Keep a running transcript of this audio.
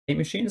State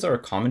machines are a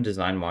common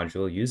design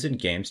module used in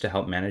games to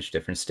help manage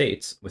different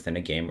states within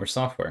a game or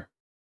software.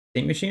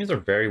 State machines are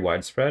very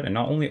widespread and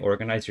not only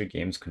organize your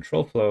game's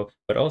control flow,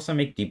 but also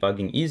make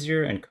debugging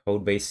easier and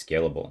code base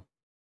scalable.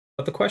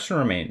 But the question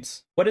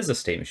remains, what is a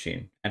state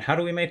machine, and how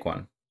do we make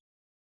one?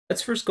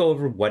 Let's first go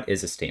over what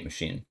is a state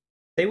machine.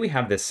 Say we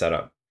have this set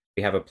up.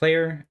 We have a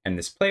player, and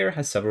this player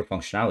has several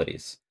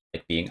functionalities,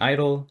 like being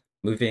idle,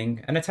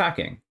 moving, and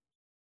attacking.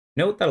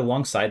 Note that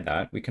alongside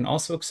that, we can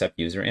also accept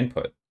user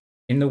input.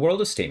 In the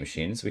world of state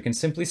machines, we can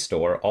simply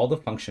store all the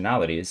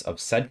functionalities of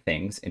said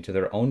things into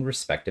their own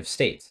respective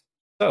states.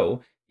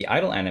 So, the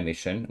idle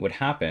animation would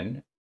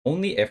happen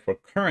only if we're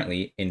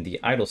currently in the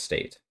idle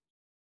state,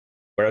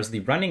 whereas the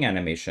running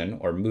animation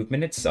or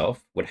movement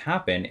itself would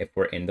happen if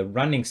we're in the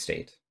running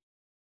state.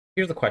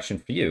 Here's the question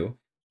for you.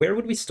 Where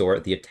would we store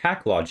the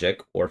attack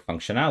logic or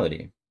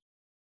functionality?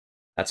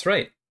 That's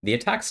right, the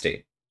attack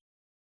state.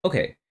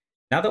 Okay,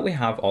 now that we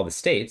have all the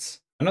states,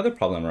 another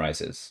problem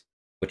arises,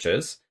 which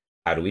is,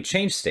 how do we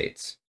change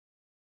states?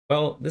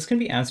 Well, this can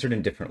be answered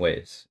in different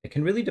ways. It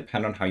can really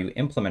depend on how you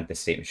implement the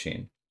state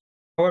machine.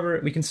 However,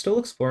 we can still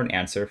explore an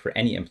answer for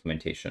any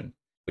implementation,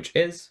 which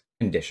is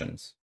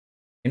conditions.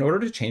 In order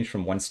to change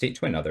from one state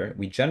to another,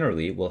 we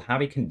generally will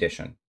have a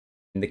condition.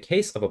 In the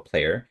case of a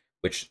player,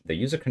 which the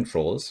user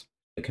controls,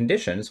 the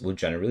conditions will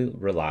generally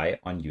rely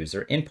on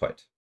user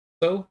input.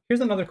 So here's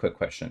another quick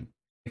question.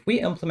 If we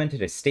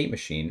implemented a state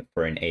machine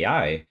for an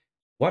AI,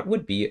 what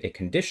would be a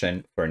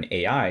condition for an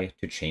AI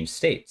to change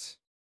states?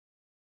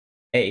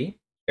 A,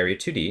 Area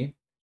 2D,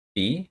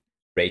 B,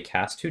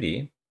 Raycast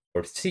 2D,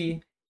 or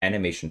C,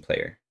 Animation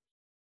Player.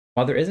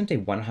 While there isn't a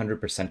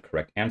 100%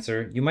 correct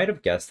answer, you might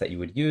have guessed that you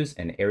would use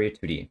an Area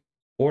 2D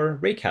or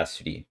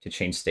Raycast 2D to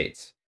change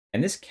states,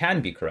 and this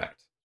can be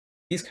correct.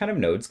 These kind of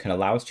nodes can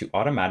allow us to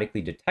automatically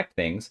detect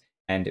things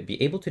and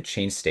be able to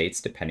change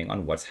states depending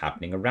on what's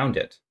happening around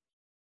it.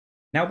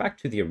 Now back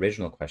to the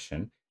original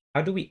question,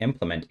 how do we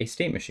implement a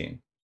state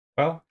machine?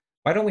 Well,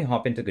 why don't we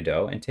hop into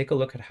Godot and take a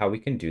look at how we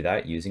can do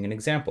that using an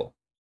example.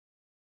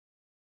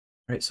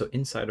 All right, so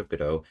inside of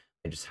Godot,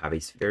 I just have a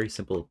very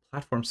simple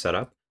platform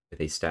setup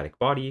with a static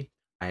body.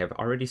 I have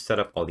already set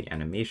up all the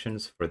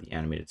animations for the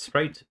animated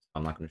sprite. So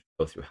I'm not going to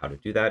go through how to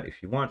do that.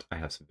 If you want, I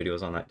have some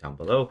videos on that down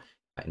below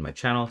in my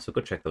channel, so go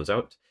check those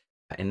out.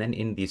 And then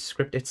in the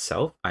script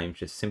itself, I'm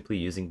just simply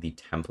using the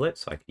template,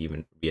 so I could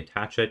even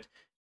reattach it.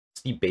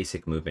 It's the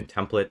basic movement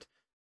template.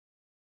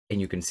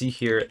 And you can see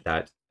here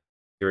that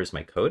here is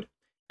my code.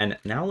 And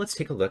now let's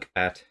take a look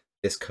at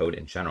this code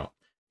in general,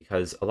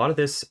 because a lot of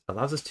this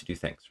allows us to do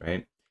things,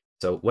 right?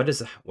 So what is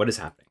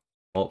happening?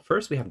 Well,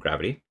 first we have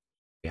gravity,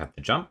 we have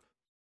the jump,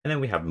 and then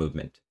we have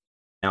movement.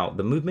 Now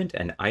the movement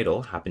and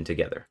idle happen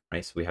together,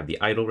 right? So we have the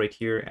idle right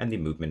here and the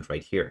movement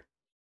right here.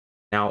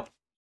 Now,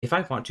 if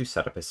I want to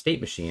set up a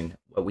state machine,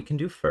 what we can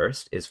do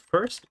first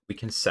we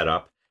can set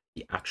up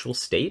the actual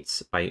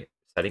states by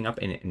setting up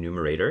an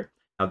enumerator.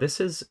 Now this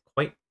is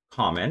quite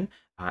common,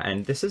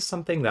 and this is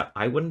something that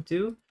I wouldn't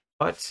do,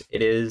 but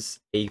it is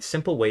a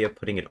simple way of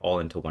putting it all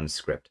into one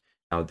script.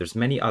 Now there's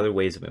many other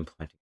ways of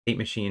implementing state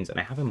machines, and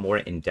I have a more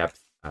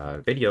in-depth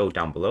video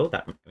down below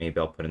that maybe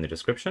I'll put in the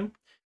description.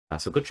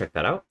 So go check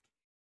that out.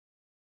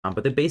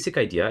 But the basic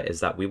idea is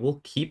that we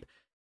will keep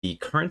the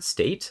current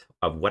state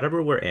of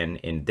whatever we're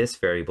in this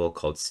variable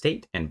called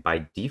state, and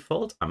by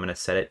default, I'm going to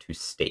set it to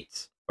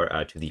states, or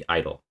to the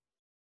idle.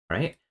 All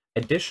right.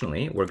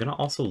 Additionally, we're going to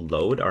also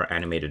load our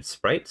animated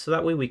sprite, so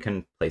that way we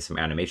can play some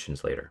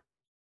animations later.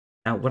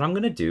 Now, what I'm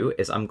going to do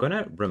is I'm going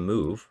to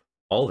remove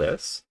all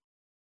this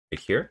right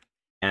here,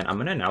 and I'm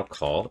going to now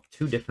call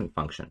two different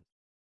functions.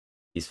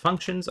 These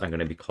functions are going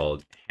to be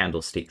called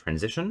handle state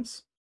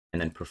transitions and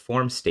then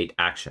perform state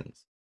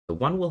actions. The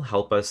one will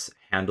help us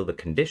handle the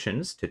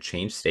conditions to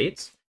change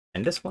states,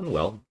 and this one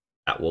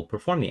that will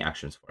perform the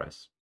actions for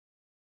us.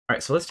 All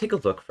right, so let's take a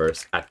look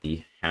first at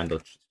the handle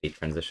state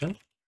transition,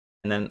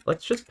 and then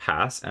let's just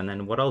pass, and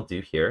then what I'll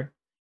do here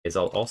is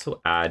I'll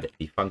also add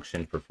the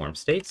function perform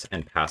states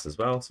and pass as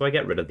well, so I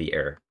get rid of the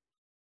error.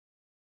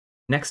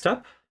 Next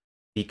up,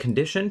 the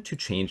condition to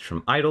change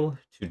from idle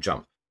to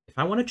jump. If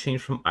I want to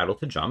change from idle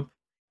to jump,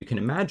 you can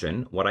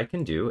imagine what I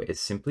can do is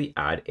simply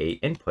add a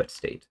input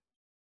state.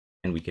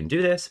 And we can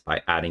do this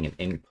by adding an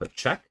input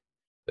check.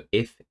 So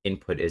if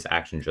input is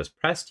action just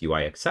pressed,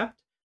 UI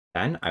accept,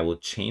 then I will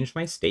change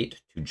my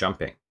state to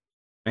jumping.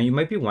 Now you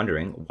might be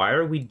wondering, why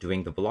are we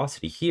doing the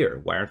velocity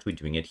here? Why aren't we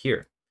doing it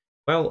here?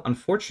 Well,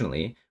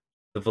 unfortunately,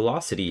 the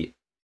velocity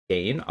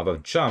gain of a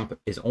jump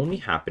is only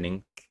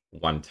happening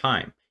one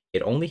time.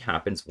 It only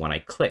happens when I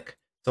click.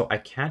 So I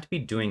can't be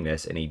doing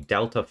this in a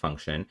delta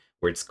function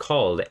where it's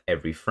called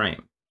every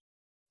frame.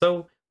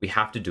 So we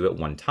have to do it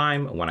one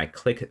time when I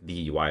click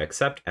the UI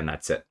accept, and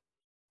that's it.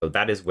 So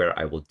that is where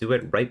I will do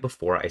it right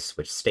before I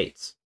switch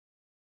states,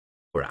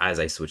 or as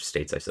I switch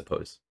states, I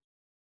suppose.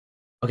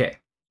 Okay,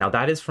 now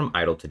that is from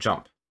idle to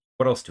jump.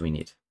 What else do we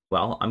need?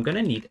 Well, I'm going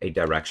to need a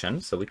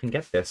direction, so we can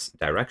get this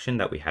direction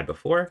that we had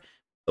before.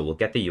 So we'll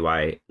get the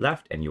UI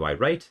left and UI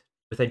right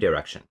with a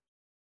direction.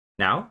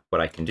 Now,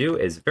 what I can do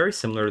is very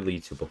similarly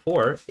to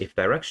before, if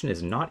direction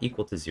is not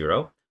equal to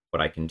 0,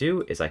 what I can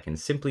do is I can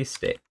simply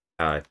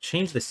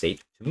change the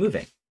state to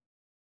moving.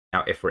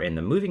 Now, if we're in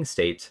the moving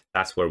state,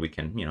 that's where we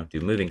can, do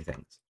moving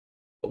things.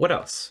 But what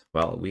else?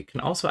 Well, we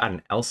can also add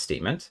an else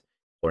statement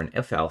or an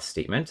if else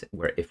statement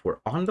where if we're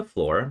on the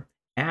floor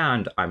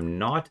and I'm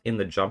not in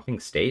the jumping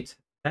state,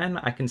 then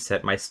I can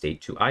set my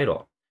state to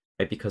idle,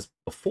 right? Because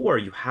before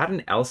you had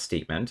an else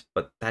statement,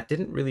 but that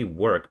didn't really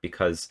work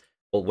because,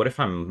 well, what if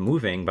I'm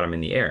moving, but I'm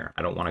in the air?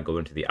 I don't want to go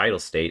into the idle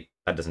state.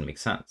 That doesn't make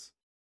sense.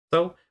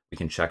 So we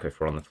can check if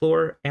we're on the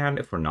floor and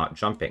if we're not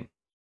jumping.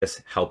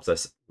 This helps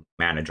us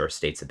manage our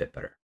states a bit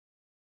better.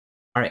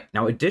 All right,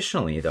 now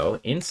additionally though,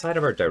 inside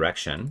of our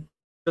direction,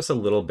 just a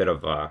little bit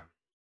of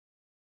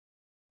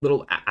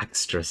little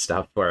extra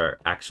stuff for our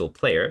actual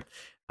player.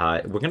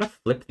 We're gonna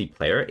flip the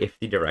player if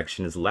the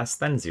direction is less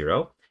than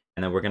 0,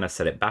 and then we're gonna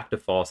set it back to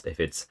false if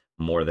it's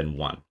more than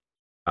 1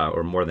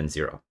 or more than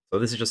 0. So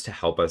this is just to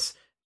help us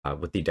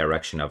with the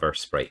direction of our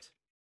sprite.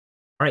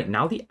 All right,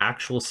 now the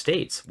actual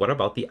states. What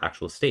about the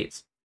actual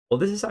states? Well,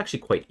 this is actually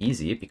quite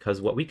easy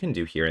because what we can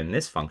do here in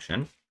this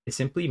function is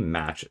simply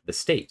match the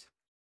state.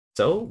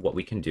 So what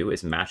we can do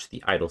is match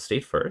the idle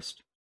state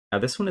first. Now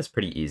this one is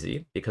pretty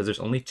easy because there's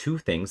only 2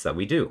 things that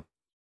we do.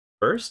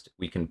 First,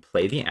 we can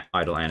play the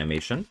idle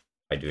animation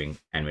by doing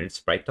animated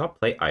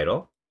sprite.play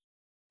idle,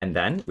 and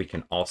then we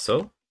can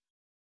also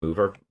move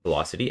our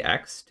velocity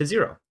x to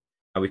 0.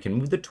 Now we can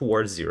move it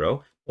towards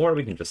 0, or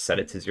we can just set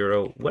it to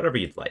 0, whatever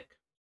you'd like.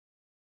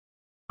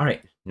 All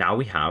right, now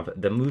we have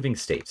the moving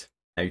state.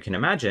 Now you can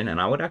imagine, and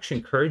I would actually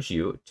encourage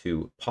you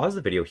to pause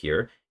the video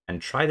here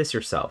and try this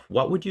yourself.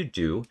 What would you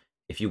do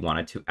if you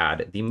wanted to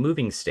add the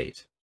moving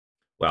state?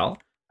 Well,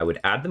 I would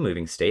add the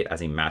moving state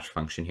as a match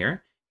function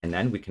here, and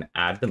then we can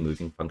add the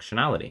moving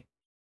functionality.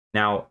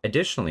 Now,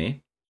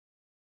 additionally,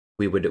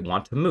 we would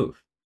want to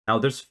move. Now,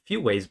 there's a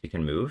few ways we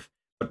can move,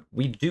 but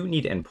we do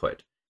need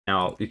input.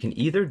 Now, we can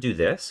either do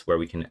this, where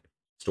we can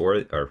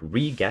store or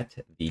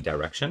re-get the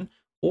direction,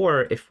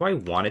 or if I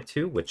wanted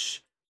to,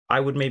 which I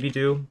would maybe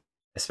do,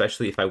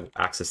 especially if I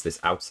access this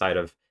outside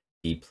of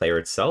the player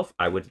itself,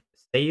 I would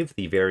save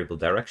the variable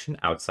direction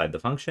outside the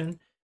function,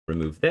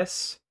 remove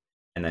this,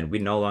 and then we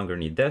no longer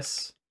need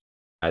this,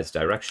 as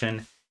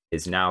direction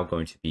is now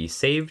going to be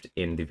saved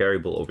in the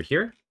variable over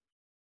here.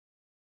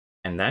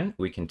 And then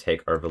we can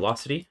take our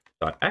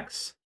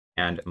velocity.x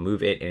and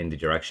move it in the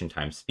direction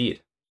times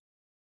speed.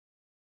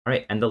 All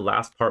right, and the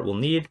last part we'll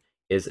need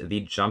is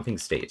the jumping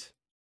state.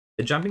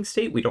 The jumping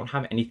state, we don't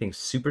have anything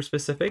super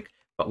specific,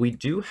 but we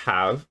do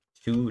have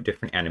 2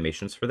 different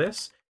animations for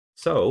this.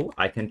 So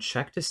I can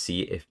check to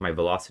see if my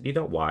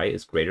velocity.y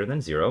is greater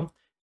than 0.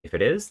 If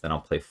it is, then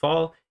I'll play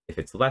fall. If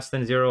it's less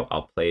than 0,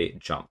 I'll play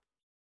jump.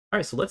 All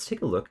right, so let's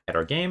take a look at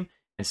our game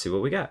and see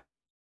what we get.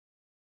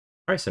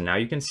 All right, so now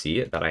you can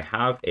see that I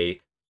have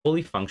a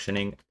fully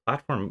functioning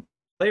platform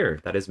player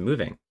that is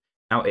moving.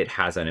 Now it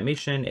has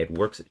animation, it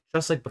works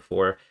just like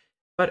before,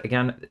 but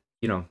again,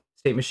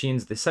 state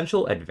machines, the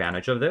essential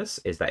advantage of this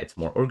is that it's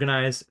more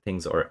organized,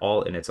 things are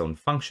all in its own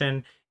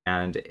function,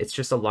 and it's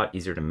just a lot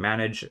easier to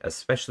manage,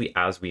 especially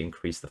as we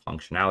increase the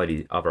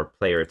functionality of our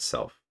player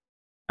itself.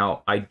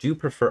 Now, I do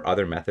prefer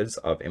other methods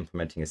of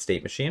implementing a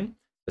state machine.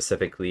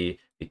 Specifically,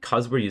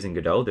 because we're using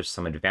Godot, there's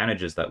some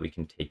advantages that we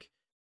can take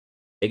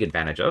big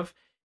advantage of.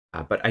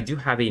 But I do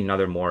have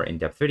another more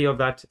in-depth video of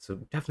that, so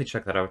definitely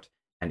check that out.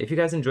 And if you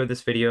guys enjoyed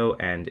this video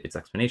and its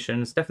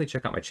explanations, definitely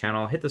check out my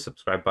channel, hit the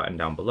subscribe button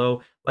down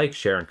below, like,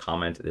 share, and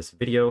comment this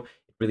video.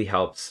 It really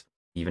helps,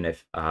 even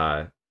if,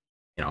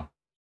 you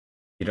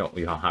don't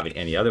have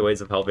any other ways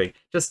of helping.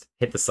 Just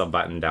hit the sub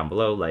button down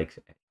below, like,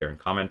 share, and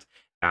comment.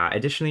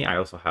 Additionally, I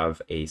also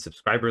have a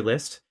subscriber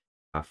list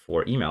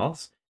for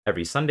emails.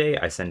 Every Sunday,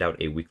 I send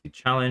out a weekly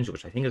challenge,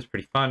 which I think is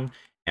pretty fun,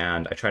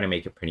 and I try to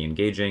make it pretty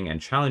engaging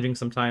and challenging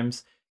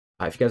sometimes.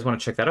 If you guys want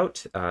to check that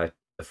out,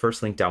 the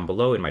first link down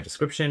below in my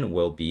description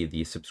will be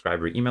the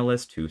subscriber email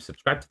list to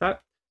subscribe to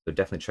that. So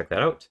definitely check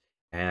that out.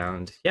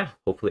 And yeah,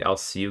 hopefully I'll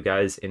see you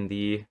guys in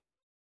the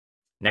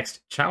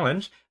next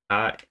challenge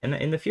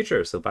in the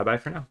future. So bye-bye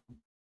for now.